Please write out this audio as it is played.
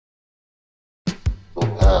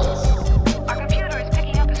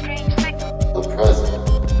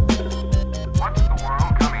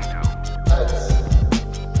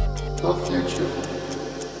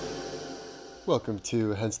Welcome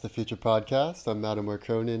to Hence the Future podcast. I'm Mattimore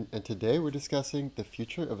Cronin, and today we're discussing the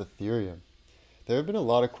future of Ethereum. There have been a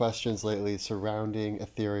lot of questions lately surrounding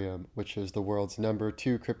Ethereum, which is the world's number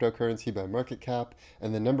 2 cryptocurrency by market cap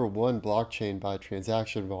and the number 1 blockchain by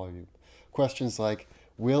transaction volume. Questions like,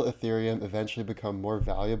 will Ethereum eventually become more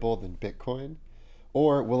valuable than Bitcoin?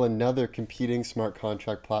 Or will another competing smart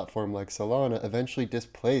contract platform like Solana eventually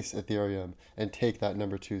displace Ethereum and take that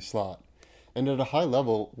number 2 slot? And at a high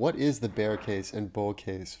level, what is the bear case and bull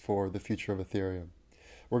case for the future of Ethereum?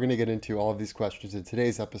 We're going to get into all of these questions in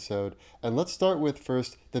today's episode, and let's start with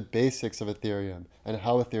first the basics of Ethereum and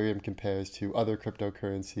how Ethereum compares to other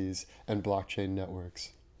cryptocurrencies and blockchain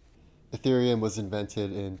networks. Ethereum was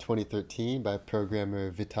invented in 2013 by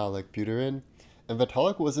programmer Vitalik Buterin, and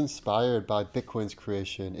Vitalik was inspired by Bitcoin's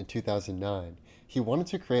creation in 2009. He wanted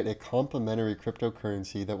to create a complementary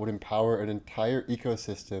cryptocurrency that would empower an entire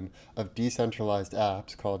ecosystem of decentralized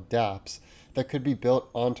apps called dApps that could be built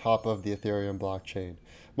on top of the Ethereum blockchain,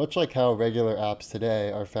 much like how regular apps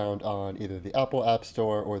today are found on either the Apple App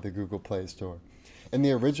Store or the Google Play Store. In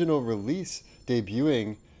the original release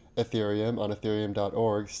debuting Ethereum on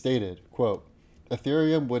ethereum.org stated, quote,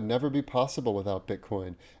 Ethereum would never be possible without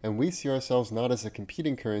Bitcoin, and we see ourselves not as a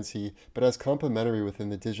competing currency, but as complementary within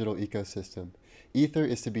the digital ecosystem. Ether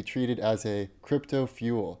is to be treated as a crypto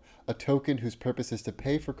fuel, a token whose purpose is to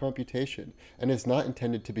pay for computation, and is not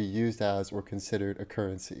intended to be used as or considered a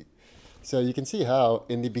currency. So you can see how,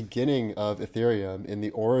 in the beginning of Ethereum, in the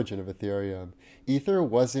origin of Ethereum, Ether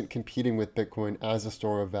wasn't competing with Bitcoin as a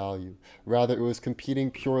store of value. Rather, it was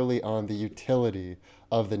competing purely on the utility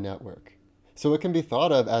of the network. So it can be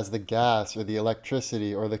thought of as the gas or the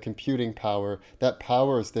electricity or the computing power that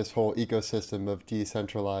powers this whole ecosystem of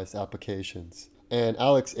decentralized applications. And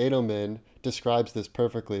Alex Edelman describes this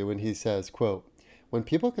perfectly when he says, quote, when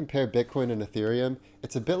people compare Bitcoin and Ethereum,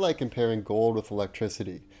 it's a bit like comparing gold with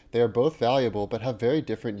electricity. They are both valuable but have very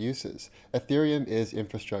different uses. Ethereum is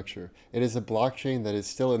infrastructure. It is a blockchain that is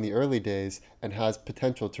still in the early days and has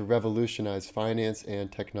potential to revolutionize finance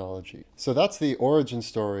and technology. So that's the origin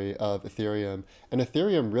story of Ethereum, and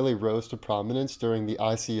Ethereum really rose to prominence during the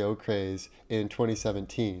ICO craze in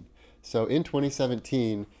 2017. So in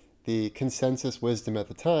 2017, the consensus wisdom at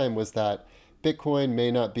the time was that Bitcoin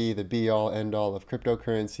may not be the be-all, end-all of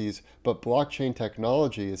cryptocurrencies, but blockchain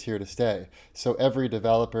technology is here to stay. So every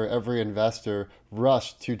developer, every investor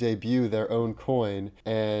rushed to debut their own coin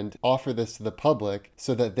and offer this to the public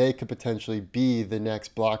so that they could potentially be the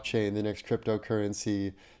next blockchain, the next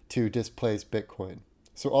cryptocurrency to displace Bitcoin.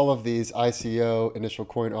 So all of these ICO, initial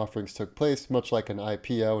coin offerings, took place, much like an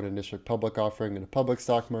IPO, an initial public offering in a public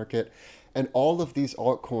stock market. And all of these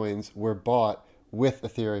altcoins were bought with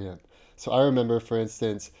Ethereum. So I remember, for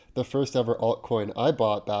instance, the first ever altcoin I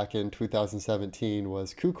bought back in 2017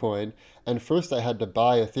 was KuCoin. And first I had to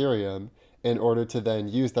buy Ethereum in order to then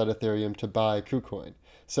use that Ethereum to buy KuCoin.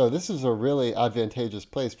 So this is a really advantageous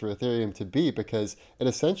place for Ethereum to be because it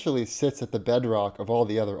essentially sits at the bedrock of all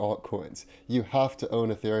the other altcoins. You have to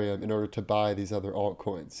own Ethereum in order to buy these other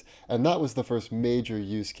altcoins. And that was the first major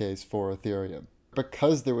use case for Ethereum.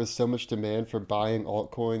 Because there was so much demand for buying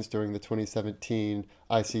altcoins during the 2017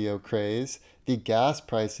 ICO craze, the gas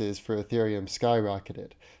prices for Ethereum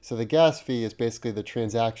skyrocketed. So the gas fee is basically the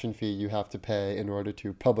transaction fee you have to pay in order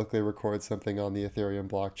to publicly record something on the Ethereum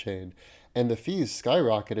blockchain. And the fees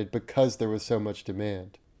skyrocketed because there was so much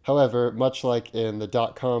demand. However, much like in the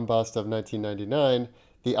dot-com bust of 1999,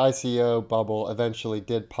 the ICO bubble eventually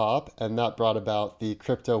did pop, and that brought about the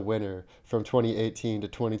crypto winter from 2018 to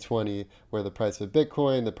 2020, where the price of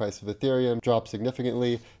Bitcoin, the price of Ethereum dropped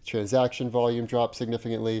significantly, transaction volume dropped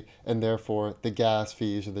significantly, and therefore the gas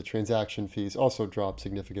fees or the transaction fees also dropped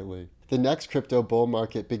significantly. The next crypto bull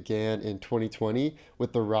market began in 2020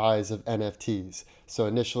 with the rise of NFTs. So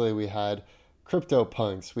initially we had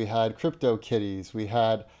CryptoPunks, we had CryptoKitties, we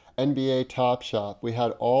had NBA Top Shop. We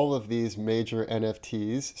had all of these major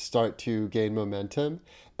NFTs start to gain momentum,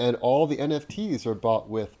 and all the NFTs are bought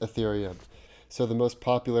with Ethereum. So the most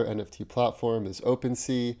popular NFT platform is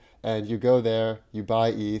OpenSea, and you go there, you buy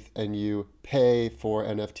ETH, and you pay for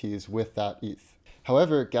NFTs with that ETH.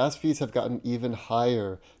 However, gas fees have gotten even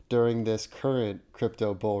higher during this current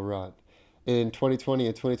crypto bull run. In 2020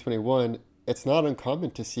 and 2021, it's not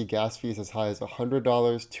uncommon to see gas fees as high as $100,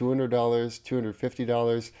 $200,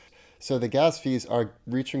 $250. So the gas fees are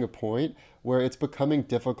reaching a point where it's becoming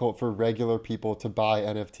difficult for regular people to buy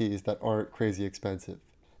NFTs that aren't crazy expensive.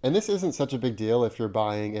 And this isn't such a big deal if you're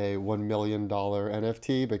buying a $1 million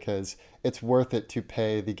NFT because it's worth it to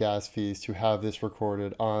pay the gas fees to have this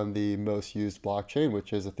recorded on the most used blockchain,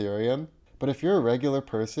 which is Ethereum. But if you're a regular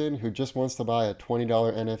person who just wants to buy a $20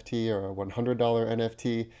 NFT or a $100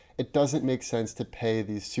 NFT, it doesn't make sense to pay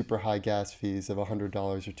these super high gas fees of $100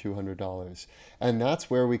 or $200. And that's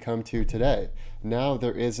where we come to today. Now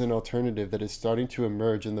there is an alternative that is starting to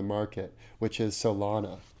emerge in the market, which is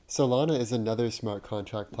Solana. Solana is another smart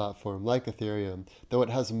contract platform like Ethereum, though it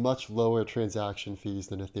has much lower transaction fees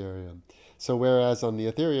than Ethereum. So whereas on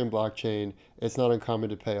the Ethereum blockchain, it's not uncommon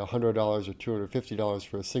to pay $100 or $250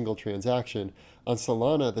 for a single transaction, on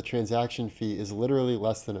Solana, the transaction fee is literally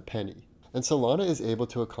less than a penny. And Solana is able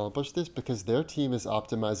to accomplish this because their team is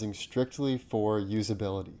optimizing strictly for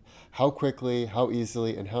usability. How quickly, how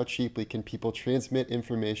easily, and how cheaply can people transmit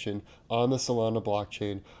information on the Solana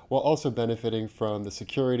blockchain while also benefiting from the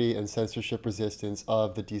security and censorship resistance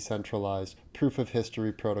of the decentralized proof of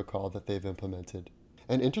history protocol that they've implemented.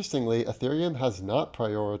 And interestingly, Ethereum has not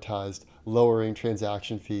prioritized lowering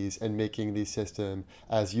transaction fees and making the system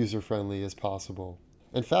as user-friendly as possible.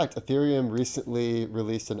 In fact, Ethereum recently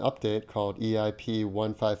released an update called EIP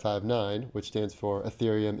 1559, which stands for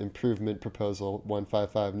Ethereum Improvement Proposal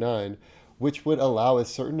 1559, which would allow a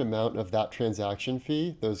certain amount of that transaction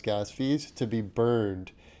fee, those gas fees, to be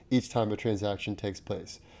burned each time a transaction takes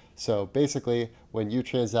place. So basically, when you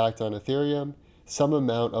transact on Ethereum, some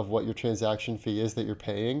amount of what your transaction fee is that you're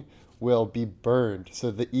paying will be burned.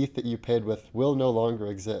 So the ETH that you paid with will no longer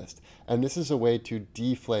exist. And this is a way to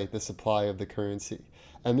deflate the supply of the currency.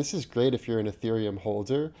 And this is great if you're an Ethereum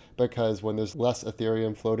holder, because when there's less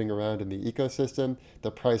Ethereum floating around in the ecosystem,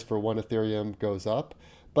 the price for one Ethereum goes up.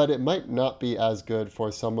 But it might not be as good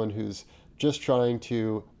for someone who's just trying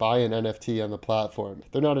to buy an NFT on the platform.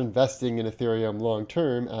 They're not investing in Ethereum long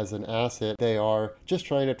term as an asset. They are just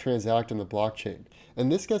trying to transact on the blockchain.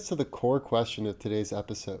 And this gets to the core question of today's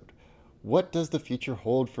episode. What does the future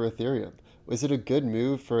hold for Ethereum? Is it a good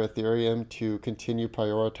move for Ethereum to continue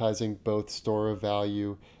prioritizing both store of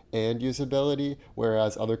value and usability,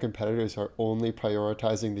 whereas other competitors are only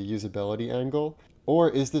prioritizing the usability angle?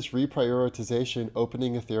 Or is this reprioritization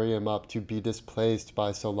opening Ethereum up to be displaced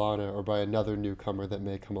by Solana or by another newcomer that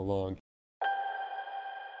may come along?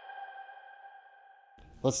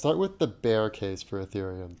 Let's start with the bear case for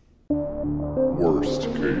Ethereum. Worst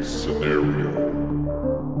case scenario.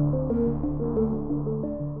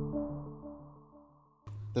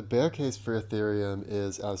 The bear case for Ethereum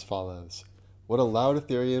is as follows. What allowed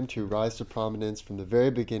Ethereum to rise to prominence from the very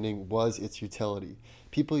beginning was its utility.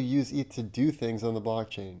 People use ETH to do things on the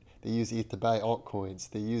blockchain. They use ETH to buy altcoins.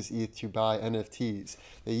 They use ETH to buy NFTs.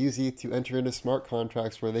 They use ETH to enter into smart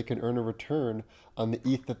contracts where they can earn a return on the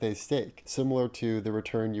ETH that they stake, similar to the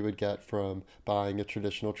return you would get from buying a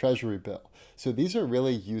traditional treasury bill. So these are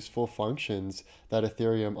really useful functions that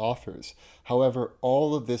Ethereum offers. However,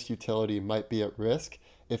 all of this utility might be at risk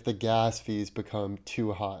if the gas fees become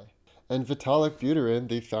too high. And Vitalik Buterin,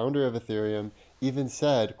 the founder of Ethereum, even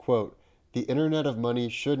said, quote, "The internet of money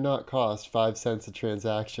should not cost 5 cents a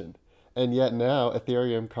transaction." And yet now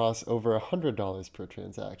Ethereum costs over $100 per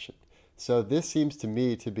transaction. So this seems to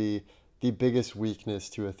me to be the biggest weakness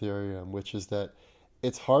to Ethereum, which is that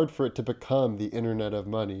it's hard for it to become the internet of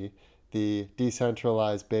money, the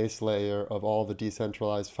decentralized base layer of all the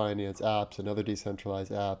decentralized finance apps and other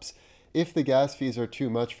decentralized apps, if the gas fees are too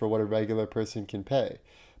much for what a regular person can pay.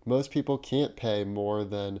 Most people can't pay more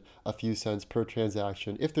than a few cents per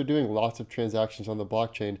transaction if they're doing lots of transactions on the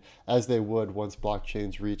blockchain, as they would once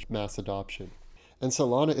blockchains reach mass adoption. And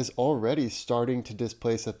Solana is already starting to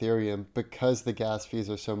displace Ethereum because the gas fees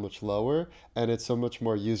are so much lower and it's so much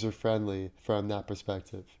more user-friendly from that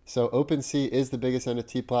perspective. So OpenSea is the biggest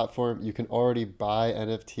NFT platform. You can already buy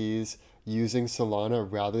NFTs using Solana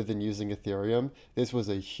rather than using Ethereum. This was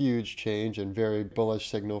a huge change and very bullish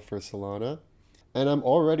signal for Solana. And I'm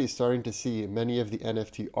already starting to see many of the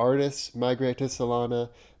NFT artists migrate to Solana,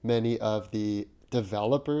 many of the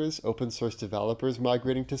developers, open source developers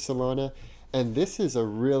migrating to Solana. And this is a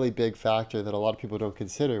really big factor that a lot of people don't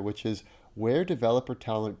consider, which is where developer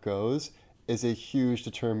talent goes is a huge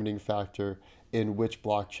determining factor in which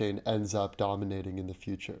blockchain ends up dominating in the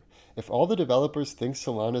future. If all the developers think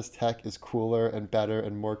Solana's tech is cooler and better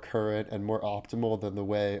and more current and more optimal than the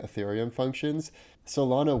way Ethereum functions,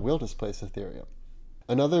 Solana will displace Ethereum.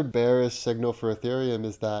 Another bearish signal for Ethereum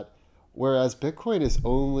is that whereas Bitcoin is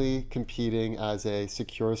only competing as a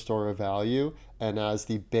secure store of value and as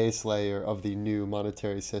the base layer of the new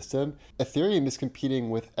monetary system, Ethereum is competing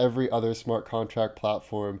with every other smart contract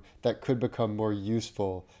platform that could become more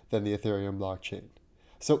useful than the Ethereum blockchain.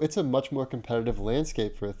 So it's a much more competitive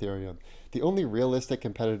landscape for Ethereum. The only realistic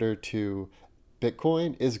competitor to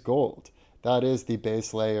Bitcoin is gold. That is the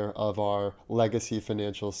base layer of our legacy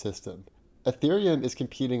financial system. Ethereum is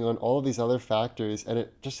competing on all of these other factors, and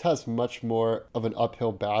it just has much more of an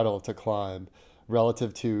uphill battle to climb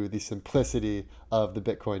relative to the simplicity of the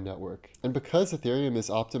Bitcoin network. And because Ethereum is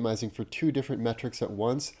optimizing for two different metrics at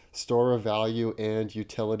once, store of value and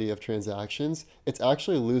utility of transactions, it's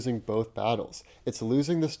actually losing both battles. It's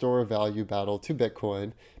losing the store of value battle to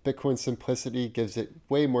Bitcoin. Bitcoin's simplicity gives it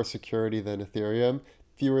way more security than Ethereum.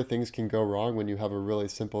 Fewer things can go wrong when you have a really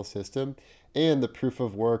simple system. And the proof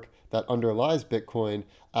of work that underlies Bitcoin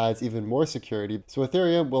adds even more security. So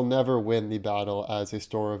Ethereum will never win the battle as a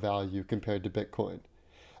store of value compared to Bitcoin.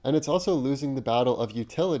 And it's also losing the battle of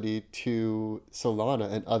utility to Solana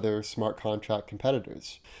and other smart contract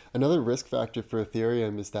competitors. Another risk factor for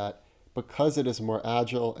Ethereum is that because it is more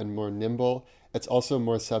agile and more nimble, it's also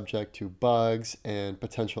more subject to bugs and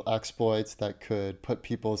potential exploits that could put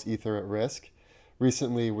people's Ether at risk.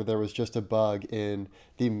 Recently, where there was just a bug in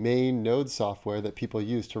the main node software that people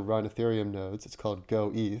use to run Ethereum nodes. It's called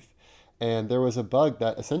GoETH. And there was a bug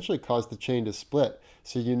that essentially caused the chain to split.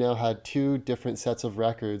 So you now had two different sets of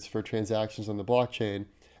records for transactions on the blockchain.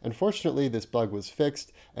 Unfortunately, this bug was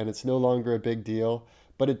fixed and it's no longer a big deal,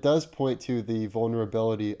 but it does point to the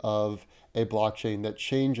vulnerability of a blockchain that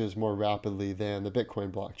changes more rapidly than the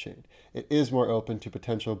Bitcoin blockchain. It is more open to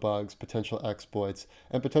potential bugs, potential exploits,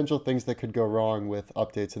 and potential things that could go wrong with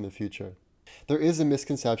updates in the future. There is a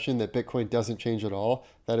misconception that Bitcoin doesn't change at all.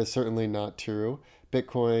 That is certainly not true.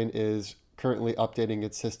 Bitcoin is currently updating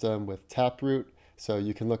its system with Taproot, so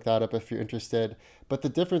you can look that up if you're interested. But the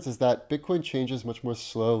difference is that Bitcoin changes much more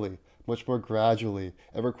slowly, much more gradually.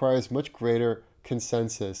 It requires much greater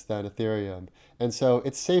consensus than Ethereum. And so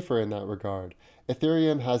it's safer in that regard.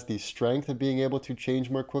 Ethereum has the strength of being able to change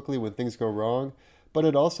more quickly when things go wrong, but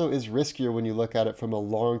it also is riskier when you look at it from a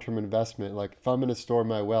long-term investment. Like if I'm going to store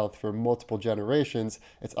my wealth for multiple generations,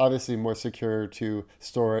 it's obviously more secure to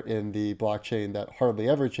store it in the blockchain that hardly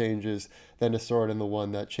ever changes than to store it in the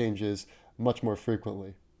one that changes much more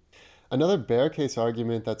frequently. Another bear case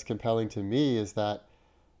argument that's compelling to me is that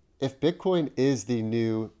if Bitcoin is the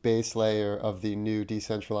new base layer of the new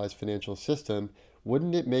decentralized financial system,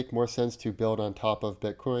 wouldn't it make more sense to build on top of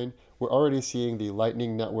Bitcoin? We're already seeing the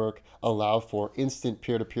Lightning Network allow for instant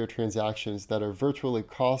peer-to-peer transactions that are virtually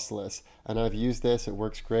costless. And I've used this, it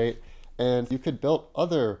works great. And you could build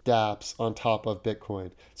other dApps on top of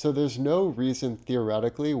Bitcoin. So there's no reason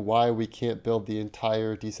theoretically why we can't build the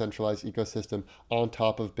entire decentralized ecosystem on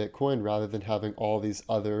top of Bitcoin rather than having all these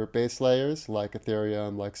other base layers like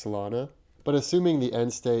Ethereum, like Solana. But assuming the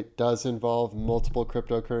end state does involve multiple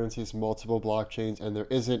cryptocurrencies, multiple blockchains, and there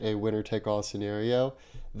isn't a winner-take-all scenario,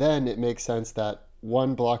 then it makes sense that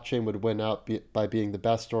one blockchain would win out by being the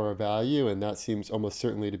best store of value, and that seems almost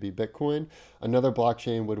certainly to be Bitcoin. Another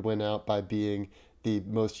blockchain would win out by being the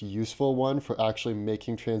most useful one for actually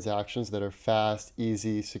making transactions that are fast,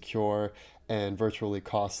 easy, secure, and virtually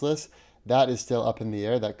costless. That is still up in the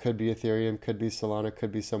air. That could be Ethereum, could be Solana,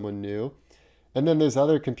 could be someone new. And then there's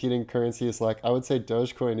other competing currencies, like I would say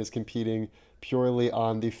Dogecoin is competing purely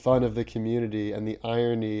on the fun of the community and the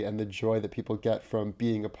irony and the joy that people get from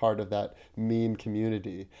being a part of that meme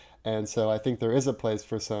community. And so I think there is a place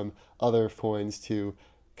for some other coins to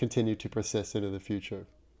continue to persist into the future.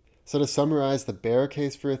 So to summarize the bear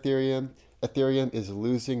case for Ethereum, Ethereum is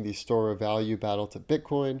losing the store of value battle to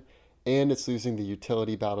Bitcoin, and it's losing the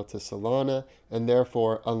utility battle to Solana, and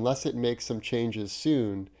therefore, unless it makes some changes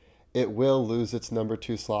soon, it will lose its number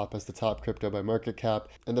 2 slot as the top crypto by market cap,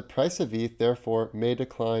 and the price of ETH therefore may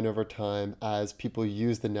decline over time as people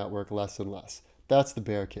use the network less and less. That's the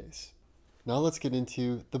bear case. Now let's get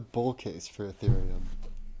into the bull case for Ethereum.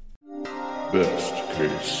 Best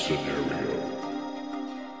case scenario.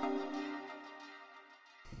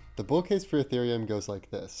 The bull case for Ethereum goes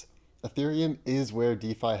like this. Ethereum is where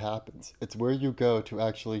DeFi happens. It's where you go to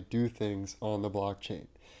actually do things on the blockchain.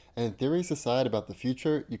 And theories aside about the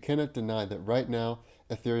future, you cannot deny that right now,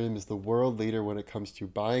 Ethereum is the world leader when it comes to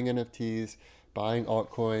buying NFTs, buying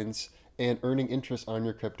altcoins, and earning interest on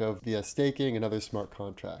your crypto via staking and other smart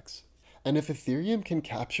contracts. And if Ethereum can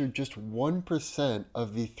capture just 1%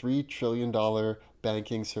 of the $3 trillion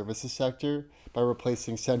banking services sector by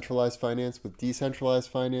replacing centralized finance with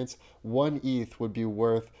decentralized finance, 1 ETH would be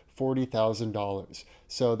worth $40,000.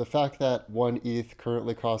 So the fact that 1 ETH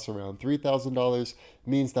currently costs around $3,000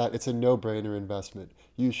 means that it's a no-brainer investment.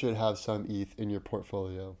 You should have some ETH in your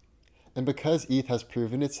portfolio. And because ETH has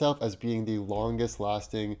proven itself as being the longest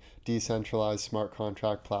lasting decentralized smart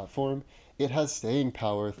contract platform, it has staying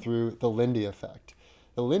power through the Lindy effect.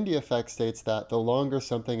 The Lindy effect states that the longer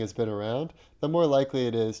something has been around, the more likely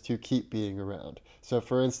it is to keep being around. So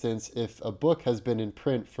for instance, if a book has been in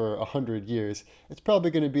print for 100 years, it's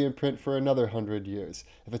probably going to be in print for another 100 years.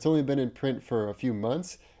 If it's only been in print for a few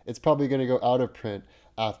months, it's probably going to go out of print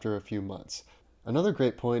after a few months. Another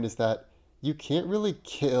great point is that you can't really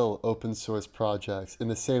kill open source projects in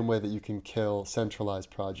the same way that you can kill centralized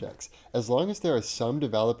projects. As long as there are some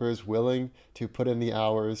developers willing to put in the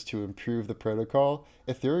hours to improve the protocol,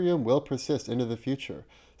 Ethereum will persist into the future.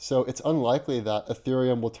 So it's unlikely that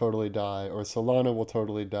Ethereum will totally die, or Solana will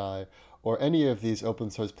totally die, or any of these open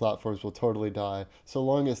source platforms will totally die, so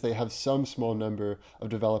long as they have some small number of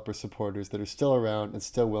developer supporters that are still around and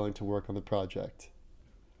still willing to work on the project.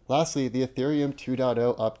 Lastly, the Ethereum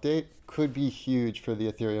 2.0 update could be huge for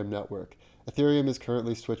the Ethereum network. Ethereum is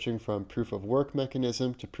currently switching from proof of work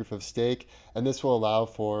mechanism to proof of stake, and this will allow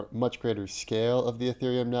for much greater scale of the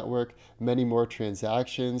Ethereum network, many more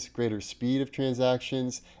transactions, greater speed of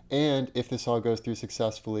transactions, and if this all goes through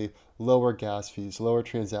successfully, lower gas fees, lower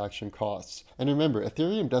transaction costs. And remember,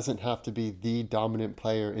 Ethereum doesn't have to be the dominant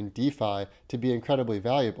player in DeFi to be incredibly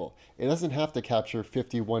valuable. It doesn't have to capture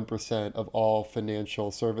 51% of all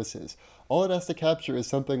financial services. All it has to capture is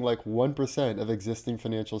something like 1% of existing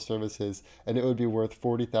financial services, and it would be worth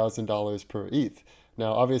 $40,000 per ETH.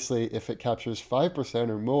 Now, obviously, if it captures 5%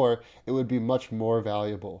 or more, it would be much more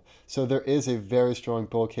valuable. So there is a very strong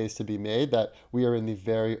bull case to be made that we are in the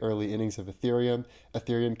very early innings of Ethereum.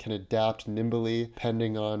 Ethereum can adapt nimbly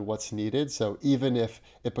depending on what's needed. So even if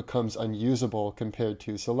it becomes unusable compared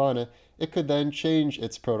to Solana, it could then change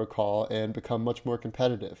its protocol and become much more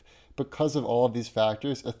competitive. Because of all of these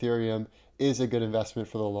factors, Ethereum is a good investment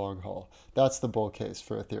for the long haul. That's the bull case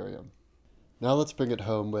for Ethereum. Now let's bring it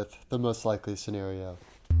home with the most likely scenario.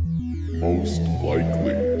 Most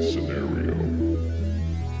likely scenario.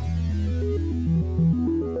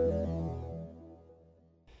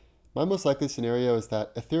 My most likely scenario is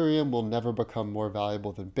that Ethereum will never become more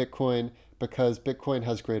valuable than Bitcoin because Bitcoin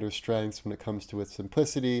has greater strengths when it comes to its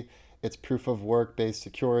simplicity, its proof of work based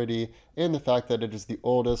security, and the fact that it is the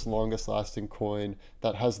oldest, longest lasting coin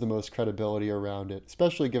that has the most credibility around it,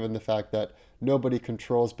 especially given the fact that nobody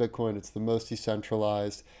controls Bitcoin, it's the most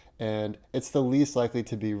decentralized, and it's the least likely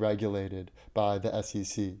to be regulated by the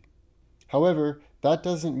SEC. However, that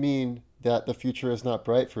doesn't mean that the future is not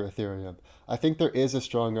bright for Ethereum. I think there is a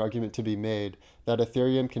strong argument to be made that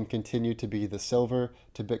Ethereum can continue to be the silver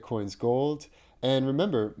to Bitcoin's gold. And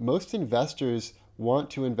remember, most investors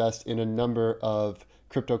want to invest in a number of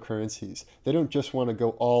cryptocurrencies. They don't just want to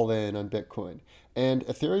go all in on Bitcoin. And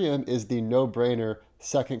Ethereum is the no-brainer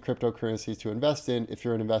second cryptocurrency to invest in if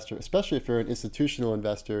you're an investor, especially if you're an institutional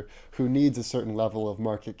investor who needs a certain level of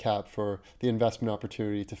market cap for the investment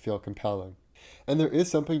opportunity to feel compelling. And there is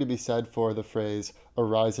something to be said for the phrase, a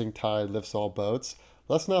rising tide lifts all boats.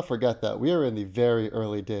 Let's not forget that we are in the very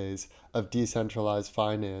early days of decentralized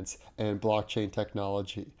finance and blockchain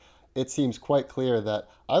technology. It seems quite clear that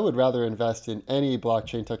I would rather invest in any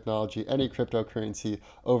blockchain technology, any cryptocurrency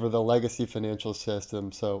over the legacy financial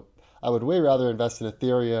system. So I would way rather invest in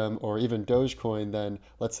Ethereum or even Dogecoin than,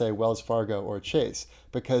 let's say, Wells Fargo or Chase,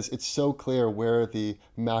 because it's so clear where the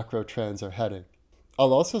macro trends are heading.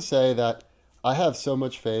 I'll also say that I have so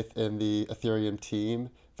much faith in the Ethereum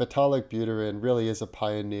team. Vitalik Buterin really is a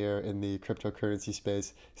pioneer in the cryptocurrency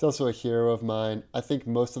space. He's also a hero of mine. I think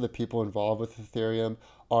most of the people involved with Ethereum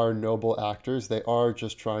are noble actors. They are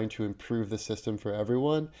just trying to improve the system for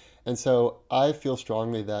everyone. And so I feel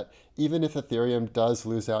strongly that even if Ethereum does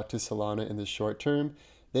lose out to Solana in the short term,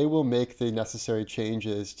 they will make the necessary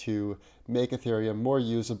changes to make Ethereum more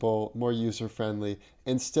usable, more user-friendly,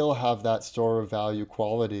 and still have that store of value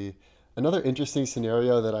quality. Another interesting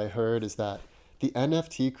scenario that I heard is that the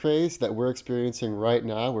NFT craze that we're experiencing right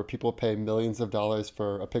now, where people pay millions of dollars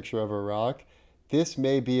for a picture of a rock, this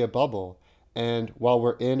may be a bubble. And while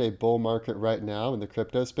we're in a bull market right now in the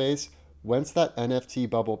crypto space, once that NFT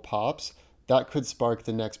bubble pops, that could spark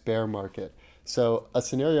the next bear market. So a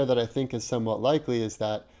scenario that I think is somewhat likely is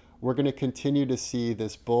that we're going to continue to see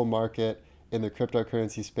this bull market in the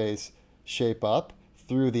cryptocurrency space shape up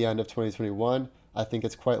through the end of 2021. I think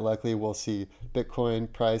it's quite likely we'll see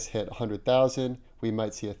Bitcoin price hit 100,000. We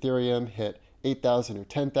might see Ethereum hit 8,000 or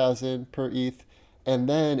 10,000 per ETH. And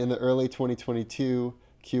then in the early 2022,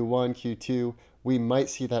 Q1, Q2, we might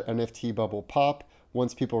see that NFT bubble pop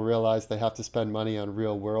once people realize they have to spend money on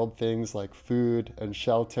real world things like food and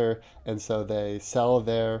shelter. And so they sell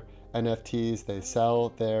their NFTs, they sell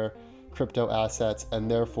their crypto assets,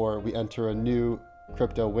 and therefore we enter a new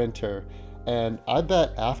crypto winter. And I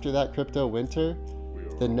bet after that crypto winter,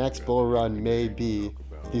 the next bull run may be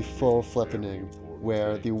the full flippening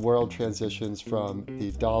where the world transitions from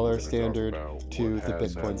the dollar standard to the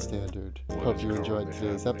Bitcoin standard. Hope you enjoyed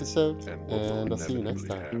today's episode, and I'll see you next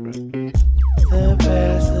time. The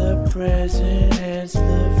past, the present, and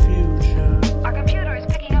the future. Our computer is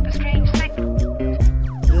picking up a strange signal.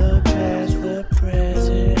 The past, the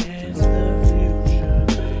present, and the future,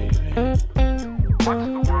 baby. What's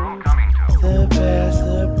the world coming to? The past,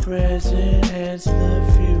 the present, and the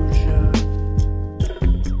future.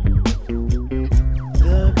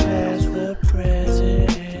 The past, the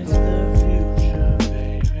present, and the future,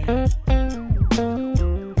 baby.